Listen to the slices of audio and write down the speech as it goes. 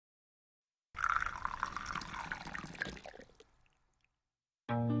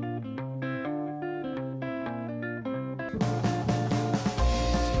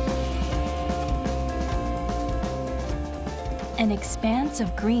An expanse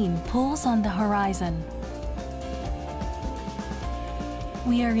of green pulls on the horizon.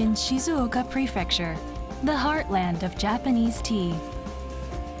 We are in Shizuoka Prefecture, the heartland of Japanese tea.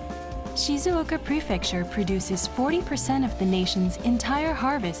 Shizuoka Prefecture produces 40% of the nation's entire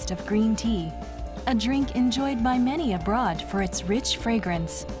harvest of green tea, a drink enjoyed by many abroad for its rich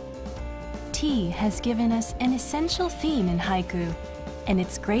fragrance. Tea has given us an essential theme in haiku, and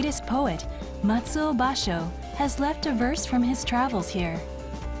its greatest poet, Matsuo Basho, has left a verse from his travels here.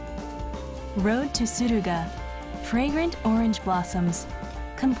 Road to Suruga, fragrant orange blossoms,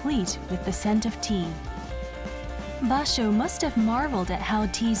 complete with the scent of tea. Basho must have marveled at how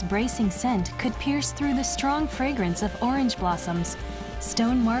tea's bracing scent could pierce through the strong fragrance of orange blossoms.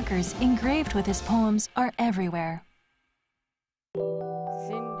 Stone markers engraved with his poems are everywhere.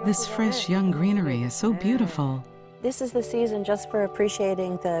 This fresh young greenery is so beautiful. This is the season just for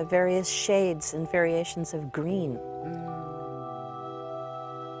appreciating the various shades and variations of green.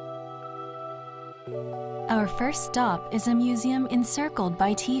 Our first stop is a museum encircled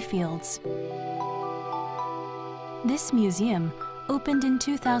by tea fields. This museum, opened in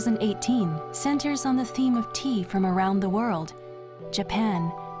 2018, centers on the theme of tea from around the world: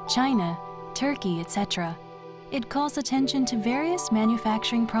 Japan, China, Turkey, etc. It calls attention to various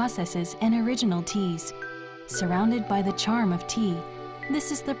manufacturing processes and original teas. Surrounded by the charm of tea,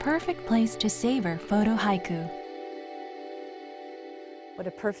 this is the perfect place to savor photo haiku. What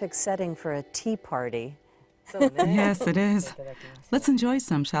a perfect setting for a tea party. Yes, it is. Let's enjoy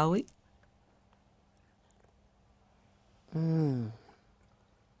some, shall we?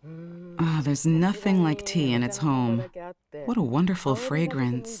 There's nothing like tea in its home. What a wonderful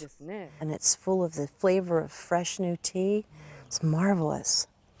fragrance. And it's full of the flavor of fresh new tea. It's marvelous.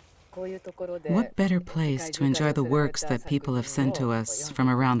 What better place to enjoy the works that people have sent to us from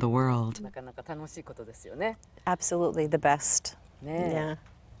around the world? Absolutely the best. Yeah.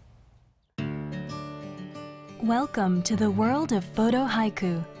 Welcome to the world of photo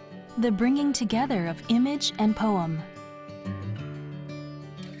haiku, the bringing together of image and poem.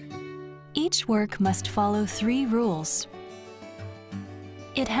 Each work must follow 3 rules.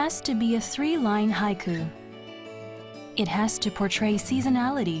 It has to be a 3-line haiku. It has to portray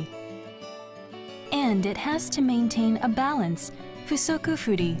seasonality. And it has to maintain a balance, fusoku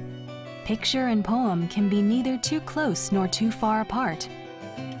furi. Picture and poem can be neither too close nor too far apart.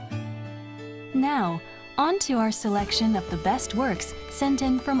 Now, on to our selection of the best works sent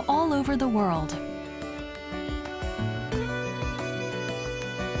in from all over the world.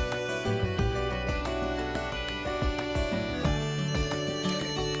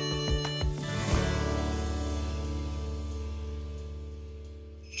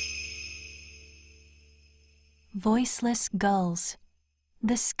 Voiceless gulls.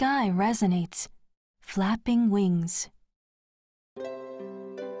 The sky resonates, flapping wings.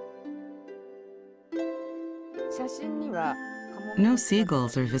 No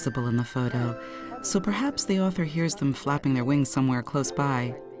seagulls are visible in the photo, so perhaps the author hears them flapping their wings somewhere close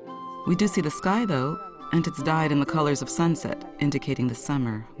by. We do see the sky, though, and it's dyed in the colors of sunset, indicating the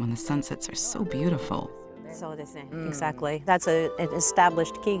summer, when the sunsets are so beautiful. Exactly. That's an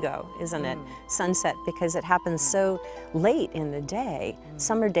established kigo, isn't it? Sunset, because it happens so late in the day.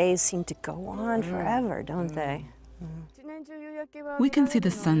 Summer days seem to go on forever, don't they? We can see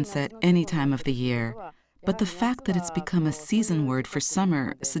the sunset any time of the year, but the fact that it's become a season word for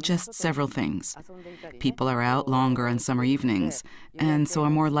summer suggests several things. People are out longer on summer evenings, and so are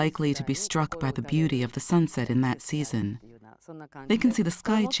more likely to be struck by the beauty of the sunset in that season. They can see the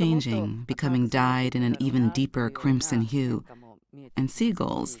sky changing, becoming dyed in an even deeper crimson hue. And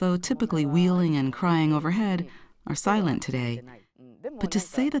seagulls, though typically wheeling and crying overhead, are silent today. But to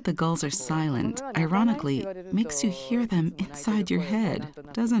say that the gulls are silent, ironically, makes you hear them inside your head,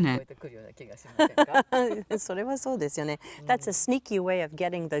 doesn't it? That's a sneaky way of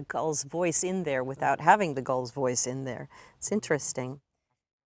getting the gull's voice in there without having the gull's voice in there. It's interesting.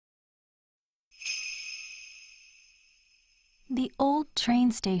 The old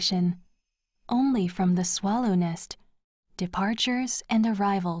train station, only from the swallow nest, departures and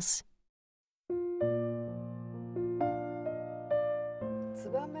arrivals.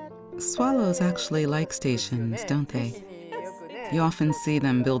 Swallows actually like stations, don't they? You often see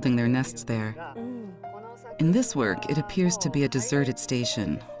them building their nests there. In this work, it appears to be a deserted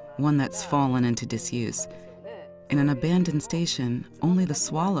station, one that's fallen into disuse. In an abandoned station, only the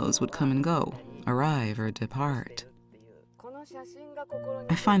swallows would come and go, arrive or depart.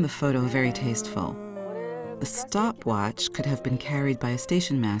 I find the photo very tasteful. The stopwatch could have been carried by a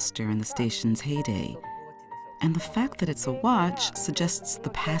station master in the station's heyday. And the fact that it's a watch suggests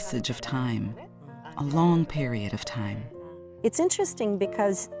the passage of time, a long period of time. It's interesting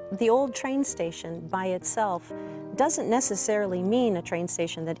because the old train station by itself doesn't necessarily mean a train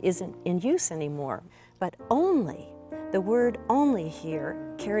station that isn't in use anymore, but only, the word only here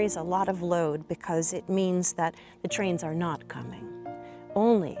carries a lot of load because it means that the trains are not coming.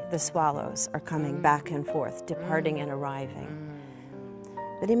 Only the swallows are coming back and forth, departing and arriving.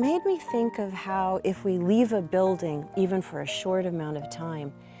 But it made me think of how if we leave a building, even for a short amount of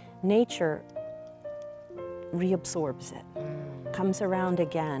time, nature reabsorbs it, comes around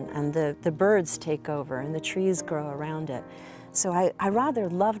again, and the birds take over and the trees grow around it. So I rather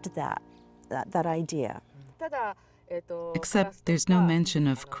loved that idea. Except there's no mention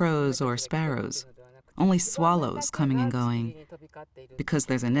of crows or sparrows, only swallows coming and going, because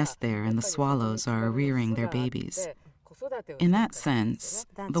there's a nest there and the swallows are rearing their babies. In that sense,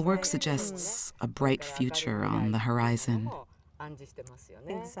 the work suggests a bright future on the horizon.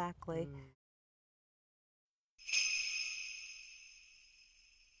 Exactly.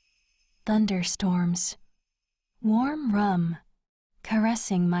 Thunderstorms. Warm rum,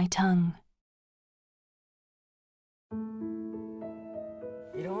 caressing my tongue.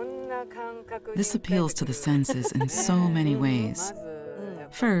 This appeals to the senses in so many ways.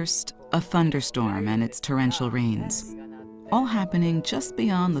 First, a thunderstorm and its torrential rains, all happening just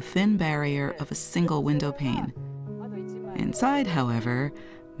beyond the thin barrier of a single window pane. Inside, however,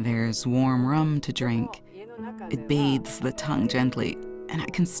 there's warm rum to drink. It bathes the tongue gently, and I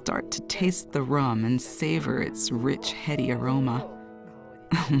can start to taste the rum and savor its rich, heady aroma.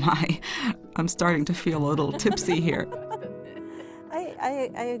 Oh my, I'm starting to feel a little tipsy here.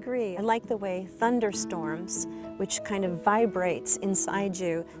 I agree. I like the way thunderstorms, which kind of vibrates inside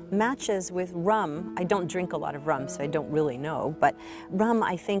you, matches with rum. I don't drink a lot of rum, so I don't really know, but rum,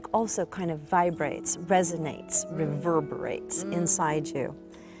 I think, also kind of vibrates, resonates, reverberates inside you.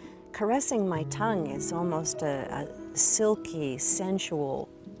 Caressing my tongue is almost a silky, sensual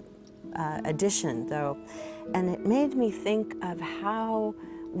addition, though, and it made me think of how,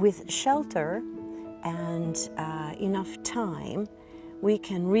 with shelter and enough time, we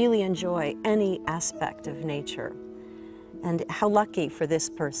can really enjoy any aspect of nature. And how lucky for this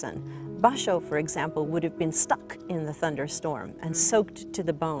person. Basho, for example, would have been stuck in the thunderstorm and soaked to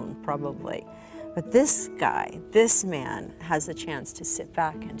the bone, probably. But this guy, this man, has a chance to sit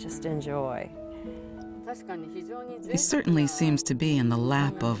back and just enjoy. He certainly seems to be in the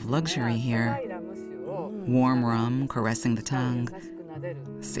lap of luxury here. Warm rum caressing the tongue,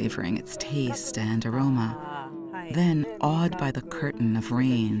 savoring its taste and aroma. Then awed by the curtain of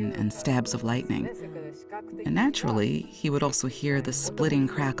rain and stabs of lightning. And naturally, he would also hear the splitting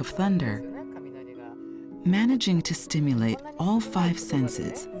crack of thunder. Managing to stimulate all 5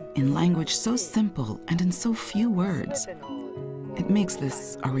 senses in language so simple and in so few words, it makes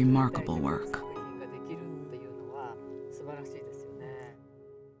this a remarkable work.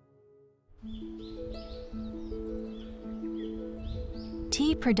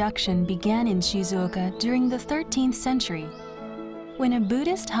 Tea production began in Shizuoka during the 13th century, when a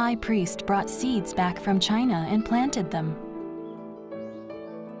Buddhist high priest brought seeds back from China and planted them.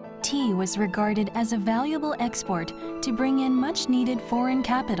 Tea was regarded as a valuable export to bring in much-needed foreign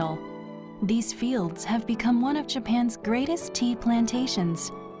capital. These fields have become one of Japan's greatest tea plantations.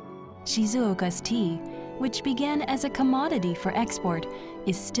 Shizuoka's tea, which began as a commodity for export,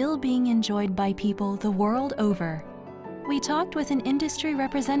 is still being enjoyed by people the world over. We talked with an industry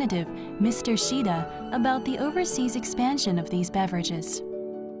representative, Mr. Shida, about the overseas expansion of these beverages.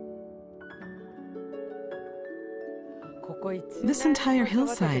 This entire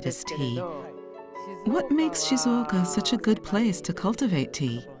hillside is tea. What makes Shizuoka such a good place to cultivate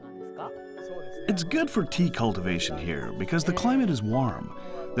tea? It's good for tea cultivation here because the climate is warm.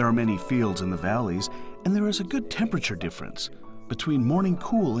 There are many fields in the valleys, and there is a good temperature difference between morning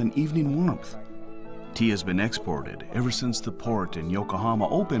cool and evening warmth. Tea has been exported ever since the port in Yokohama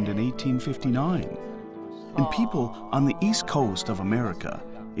opened in 1859. And people on the east coast of America,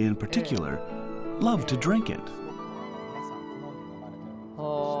 in particular, love to drink it.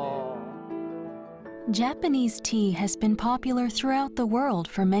 Japanese tea has been popular throughout the world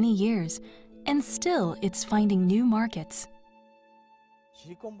for many years, and still it's finding new markets.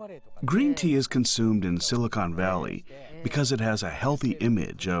 Green tea is consumed in Silicon Valley because it has a healthy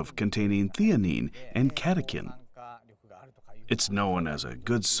image of containing theanine and catechin. It's known as a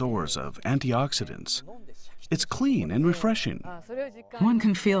good source of antioxidants. It's clean and refreshing. One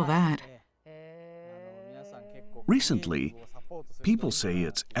can feel that. Recently, people say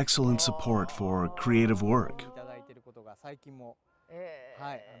it's excellent support for creative work.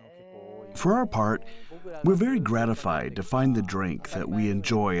 For our part, we're very gratified to find the drink that we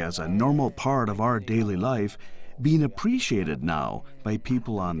enjoy as a normal part of our daily life being appreciated now by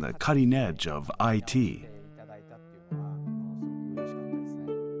people on the cutting edge of IT.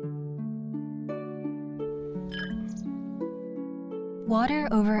 Water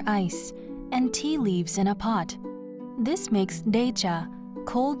over ice and tea leaves in a pot. This makes deicha,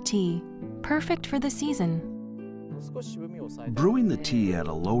 cold tea, perfect for the season. Brewing the tea at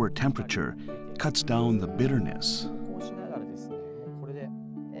a lower temperature cuts down the bitterness.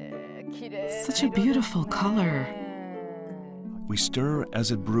 Such a beautiful color. We stir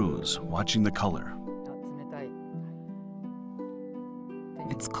as it brews, watching the color.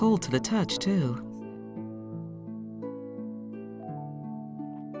 It's cold to the touch, too.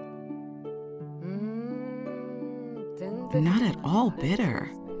 Not at all bitter.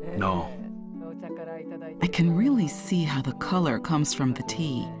 No. I can really see how the color comes from the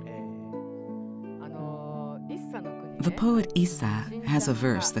tea. The poet Issa has a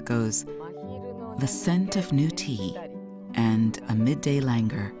verse that goes, "The scent of new tea and a midday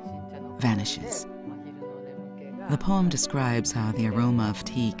languor vanishes." The poem describes how the aroma of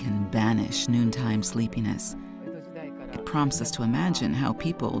tea can banish noontime sleepiness. It prompts us to imagine how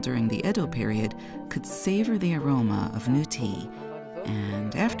people during the Edo period could savor the aroma of new tea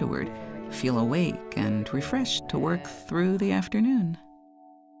and afterward feel awake and refreshed to work through the afternoon.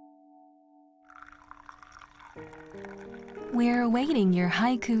 We're awaiting your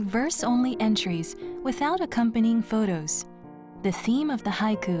haiku verse-only entries without accompanying photos. The theme of the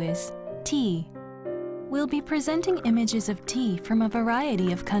haiku is tea. We'll be presenting images of tea from a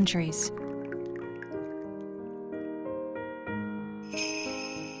variety of countries.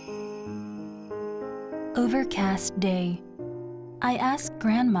 Overcast day. I asked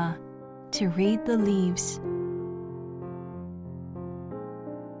Grandma to read the leaves.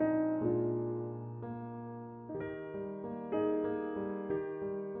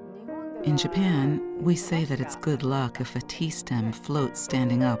 In Japan, we say that it's good luck if a tea stem floats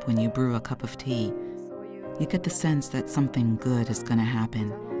standing up when you brew a cup of tea. You get the sense that something good is going to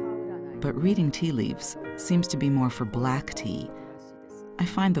happen. But reading tea leaves seems to be more for black tea. I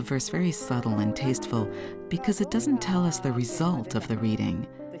find the verse very subtle and tasteful because it doesn't tell us the result of the reading.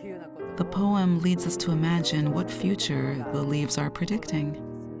 The poem leads us to imagine what future the leaves are predicting.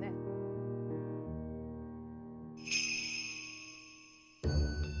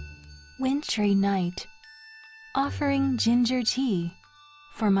 Wintry night. Offering ginger tea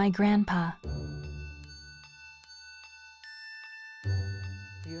for my grandpa.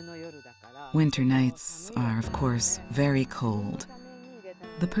 Winter nights are, of course, very cold.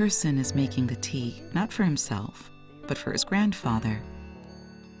 The person is making the tea not for himself, but for his grandfather.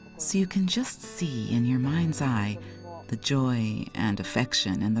 So you can just see in your mind's eye the joy and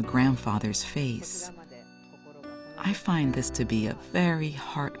affection in the grandfather's face. I find this to be a very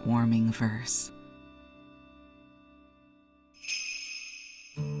heartwarming verse.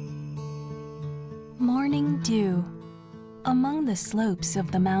 Morning dew. Among the slopes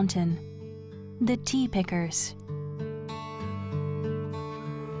of the mountain, the tea pickers.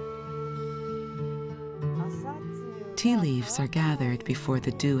 Tea leaves are gathered before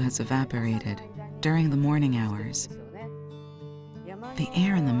the dew has evaporated, during the morning hours. The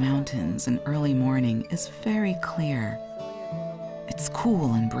air in the mountains in early morning is very clear. It's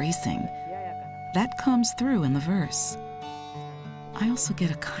cool and bracing. That comes through in the verse. I also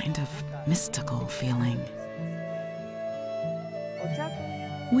get a kind of mystical feeling.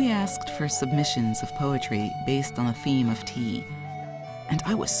 We asked for submissions of poetry based on the theme of tea, and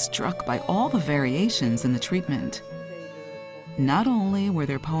I was struck by all the variations in the treatment. Not only were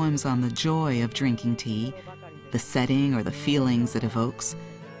there poems on the joy of drinking tea, the setting or the feelings it evokes,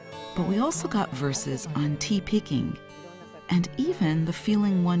 but we also got verses on tea picking, and even the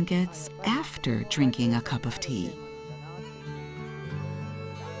feeling one gets after drinking a cup of tea.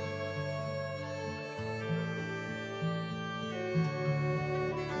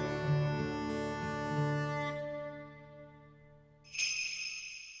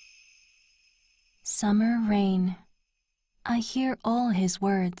 Summer rain. I hear all his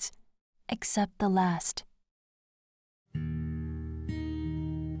words, except the last.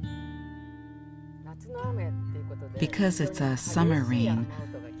 Because it's a summer rain,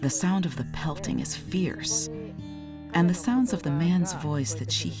 the sound of the pelting is fierce, and the sounds of the man's voice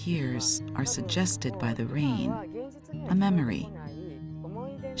that she hears are suggested by the rain, a memory.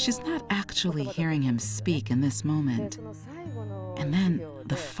 She's not actually hearing him speak in this moment. And then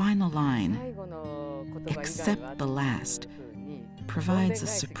the final line, except the last, provides a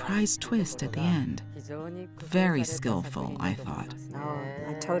surprise twist at the end. Very skillful, I thought. Oh,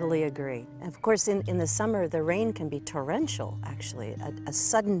 I totally agree. Of course, in the summer, the rain can be torrential, actually, a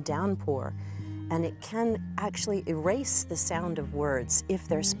sudden downpour. and it can actually erase the sound of words if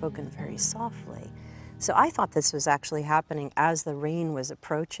they're spoken very softly. So I thought this was actually happening as the rain was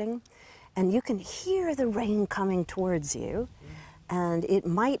approaching, and you can hear the rain coming towards you, and it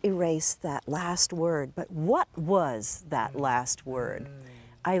might erase that last word. But what was that last word?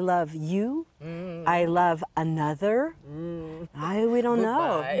 I love you. I love another. We don't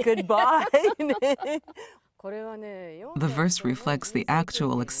know. Goodbye. The verse reflects the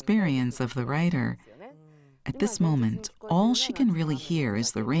actual experience of the writer. At this moment, all she can really hear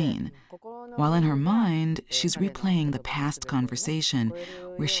is the rain, while in her mind, she's replaying the past conversation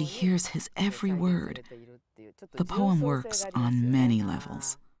where she hears his every word. The poem works on many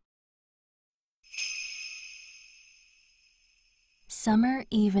levels. Summer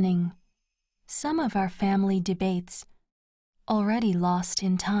evening. Some of our family debates, already lost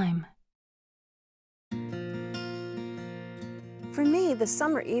in time. For me, the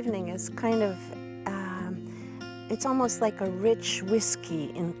summer evening is kind of, it's almost like a rich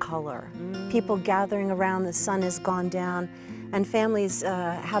whiskey in color. People gathering around, the sun has gone down, and families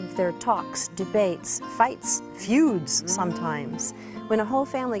have their talks, debates, fights, feuds sometimes. When a whole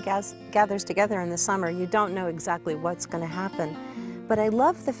family gathers together in the summer, you don't know exactly what's going to happen. But I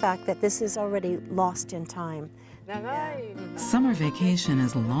love the fact that this is already lost in time. Summer vacation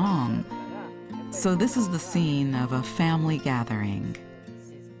is long, so this is the scene of a family gathering.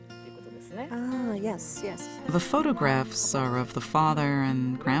 Ah, yes, yes. The photographs are of the father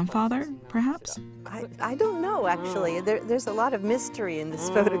and grandfather, perhaps? I don't know, actually. There's a lot of mystery in this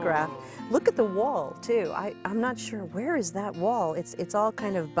photograph. Look at the wall, too. I'm not sure, where is that wall? It's all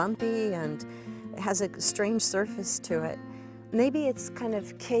kind of bumpy and it has a strange surface to it. Maybe it's kind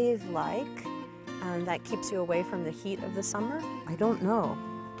of cave-like, and that keeps you away from the heat of the summer? I don't know.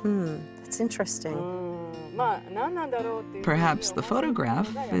 That's interesting. Perhaps the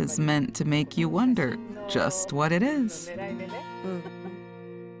photograph is meant to make you wonder just what it is.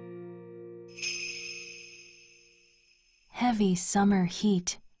 Heavy summer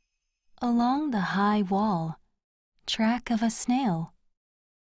heat. Along the high wall, track of a snail.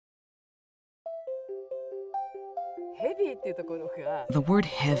 The word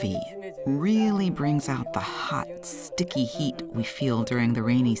heavy really brings out the hot, sticky heat we feel during the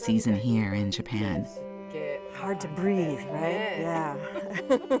rainy season here in Japan. Hard to breathe, right? Yeah.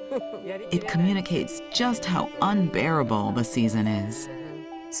 It communicates just how unbearable the season is.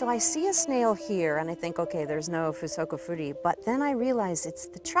 So I see a snail here, and I think, okay, there's no fusokofuri, but then I realize it's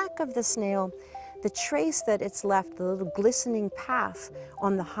the track of the snail, the trace that it's left, the little glistening path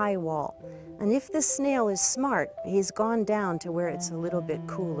on the high wall. And if the snail is smart, he's gone down to where it's a little bit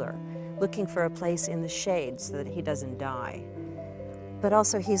cooler, looking for a place in the shade so that he doesn't die. But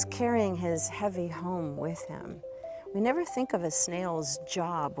also he's carrying his heavy home with him. We never think of a snail's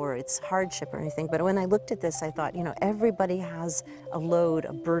job or its hardship or anything, but when I looked at this, I thought, you know, everybody has a load,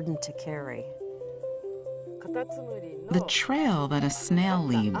 a burden to carry. The trail that a snail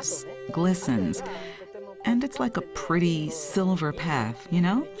leaves glistens, and it's like a pretty silver path, you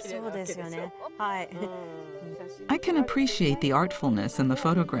know? I can appreciate the artfulness in the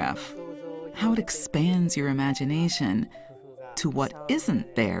photograph, how it expands your imagination to what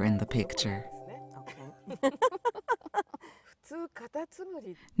isn't there in the picture.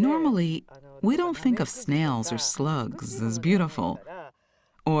 Normally, we don't think of snails or slugs as beautiful.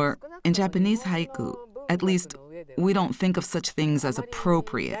 Or, in Japanese haiku, at least, we don't think of such things as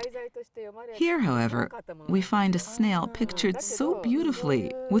appropriate. Here, however, we find a snail pictured so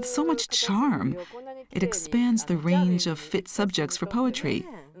beautifully, with so much charm. It expands the range of fit subjects for poetry,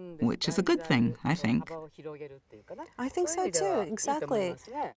 which is a good thing, I think. I think so too, exactly.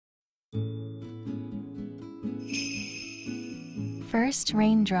 First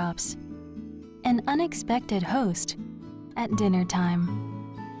raindrops. An unexpected host at dinner time.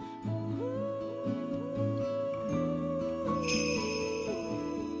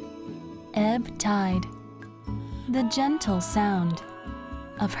 Ebb tide. The gentle sound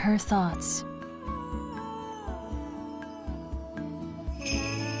of her thoughts.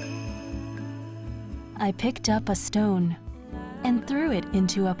 I picked up a stone and threw it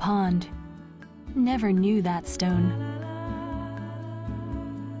into a pond. Never knew that stone.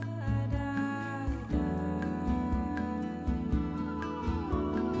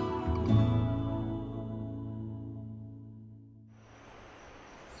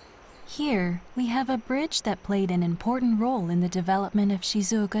 Here, we have a bridge that played an important role in the development of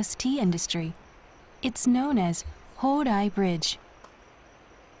Shizuoka's tea industry. It's known as Hodai Bridge.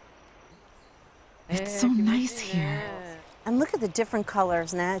 It's so nice here. And look at the different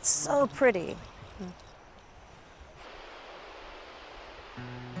colors now, it's so pretty.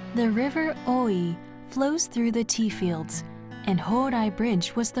 The river Oi flows through the tea fields, and Horai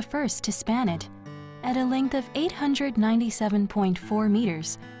Bridge was the first to span it. At a length of 897.4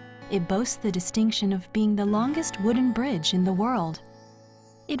 meters, it boasts the distinction of being the longest wooden bridge in the world.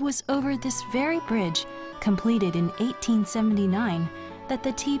 It was over this very bridge, completed in 1879, that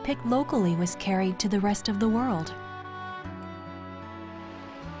the tea picked locally was carried to the rest of the world.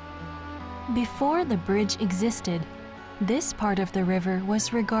 Before the bridge existed, this part of the river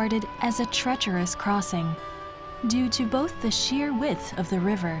was regarded as a treacherous crossing, due to both the sheer width of the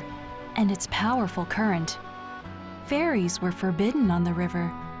river and its powerful current. Ferries were forbidden on the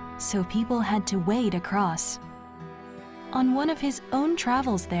river, so people had to wade across. On one of his own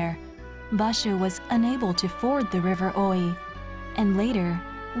travels there, Basho was unable to ford the river Oi, and later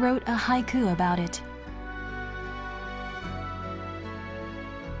wrote a haiku about it.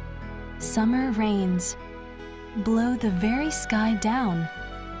 Summer rains blow the very sky down,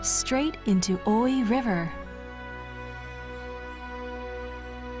 straight into Oi River.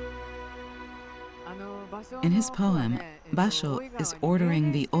 In his poem, Basho is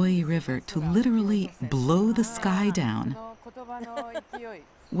ordering the Oi River to literally blow the sky down.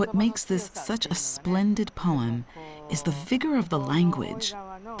 What makes this such a splendid poem is the vigor of the language,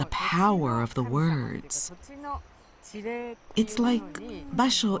 the power of the words. It's like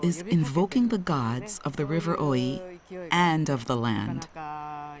Basho is invoking the gods of the river Oi and of the land.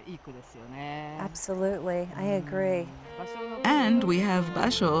 Absolutely, I agree. And we have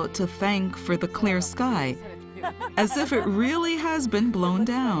Basho to thank for the clear sky, as if it really has been blown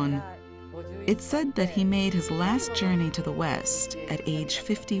down. It's said that he made his last journey to the west at age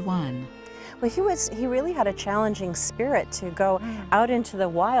 51. Well, he really had a challenging spirit to go out into the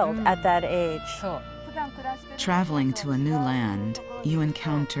wild at that age. Traveling to a new land, you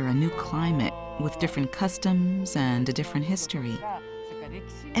encounter a new climate with different customs and a different history.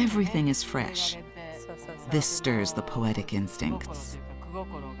 Everything is fresh. This stirs the poetic instincts.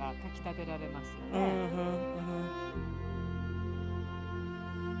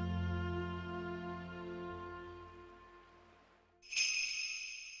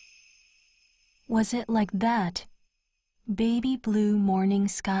 Was it like that, baby blue morning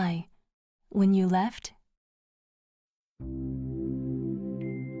sky, when you left?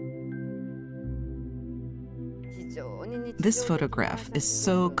 This photograph is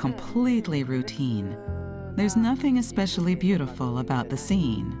so completely routine. There's nothing especially beautiful about the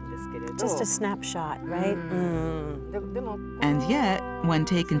scene. Just a snapshot, right? And yet, when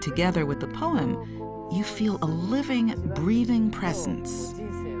taken together with the poem, you feel a living, breathing presence.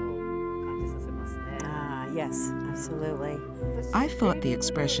 Yes, absolutely. I thought the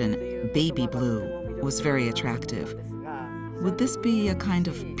expression baby blue was very attractive. Would this be a kind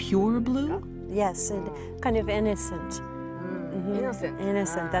of pure blue? Yes, and kind of innocent.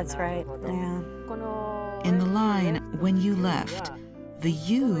 Innocent, that's right. Yeah. In the line, when you left, the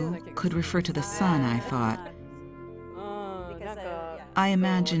you could refer to the sun, I thought. I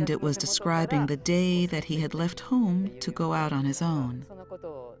imagined it was describing the day that he had left home to go out on his own.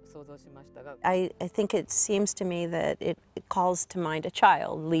 I think it seems to me that it calls to mind a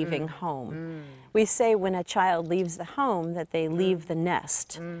child leaving home. We say when a child leaves the home that they leave the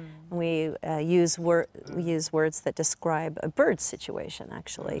nest. We use words that describe a bird situation,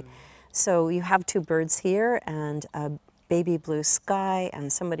 actually. So you have two birds here and a baby blue sky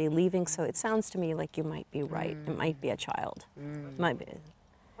and somebody leaving, so it sounds to me like you might be right. It might be a child. Might be.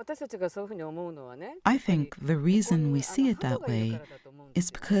 I think the reason we see it that way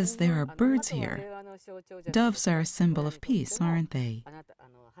is because there are birds here. Doves are a symbol of peace, aren't they?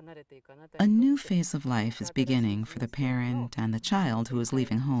 A new phase of life is beginning for the parent and the child who is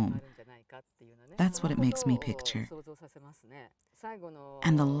leaving home. That's what it makes me picture.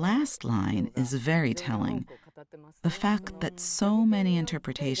 And the last line is very telling. The fact that so many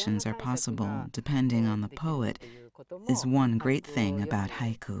interpretations are possible depending on the poet is one great thing about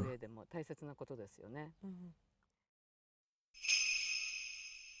haiku.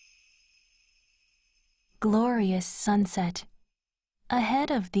 Glorious sunset.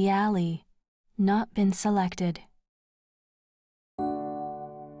 Ahead of the alley, not been selected.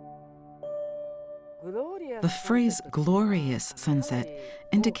 The phrase glorious sunset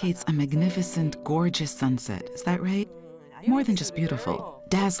indicates a magnificent, gorgeous sunset. Is that right? More than just beautiful.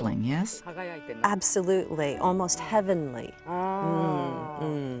 Dazzling, yes? Absolutely. Almost heavenly.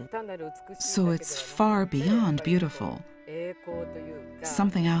 So it's far beyond beautiful.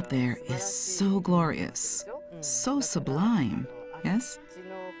 Something out there is so glorious, so sublime, yes?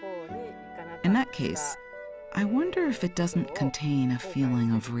 In that case, I wonder if it doesn't contain a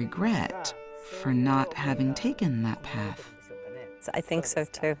feeling of regret for not having taken that path. I think so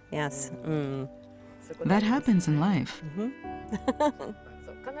too, yes. That happens in life.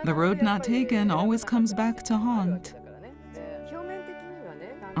 The road not taken always comes back to haunt.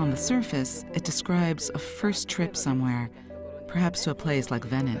 On the surface, it describes a first trip somewhere, perhaps to a place like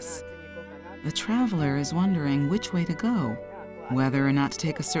Venice. The traveler is wondering which way to go, whether or not to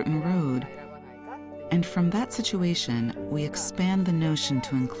take a certain road. And from that situation, we expand the notion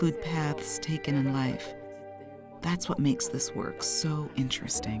to include paths taken in life. That's what makes this work so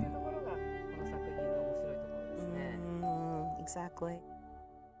interesting. Exactly.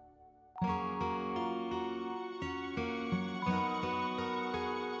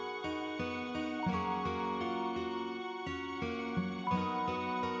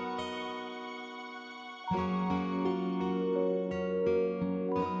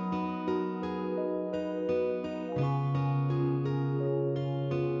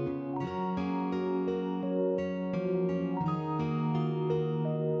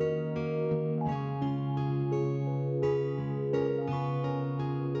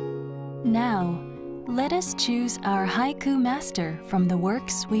 Now, let us choose our haiku master from the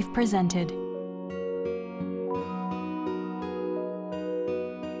works we've presented.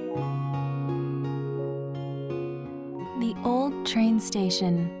 The old train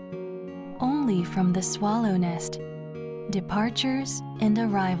station, only from the swallow nest, departures and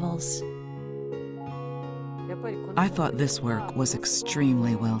arrivals. I thought this work was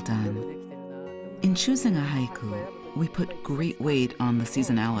extremely well done. In choosing a haiku, we put great weight on the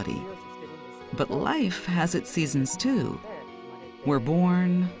seasonality. But life has its seasons too. We're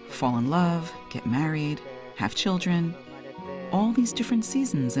born, fall in love, get married, have children, all these different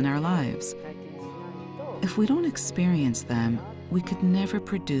seasons in our lives. If we don't experience them, we could never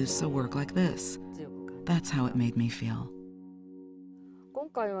produce a work like this. That's how it made me feel.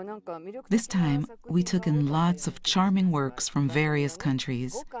 This time, we took in lots of charming works from various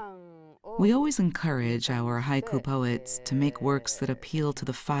countries. We always encourage our haiku poets to make works that appeal to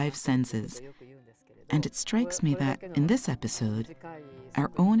the five senses. And it strikes me that, in this episode, our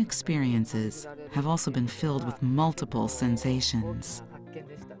own experiences have also been filled with multiple sensations.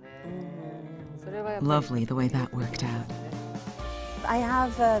 Lovely the way that worked out. I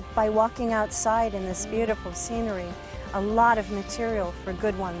have, by walking outside in this beautiful scenery, a lot of material for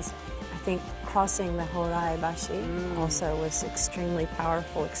good ones. I think crossing the Kobayashi also was extremely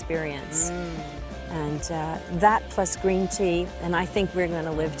powerful experience. And that plus green tea, and I think we're going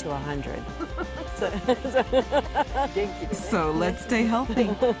to live to 100. So let's stay healthy.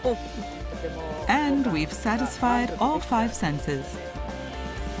 And we've satisfied all five senses.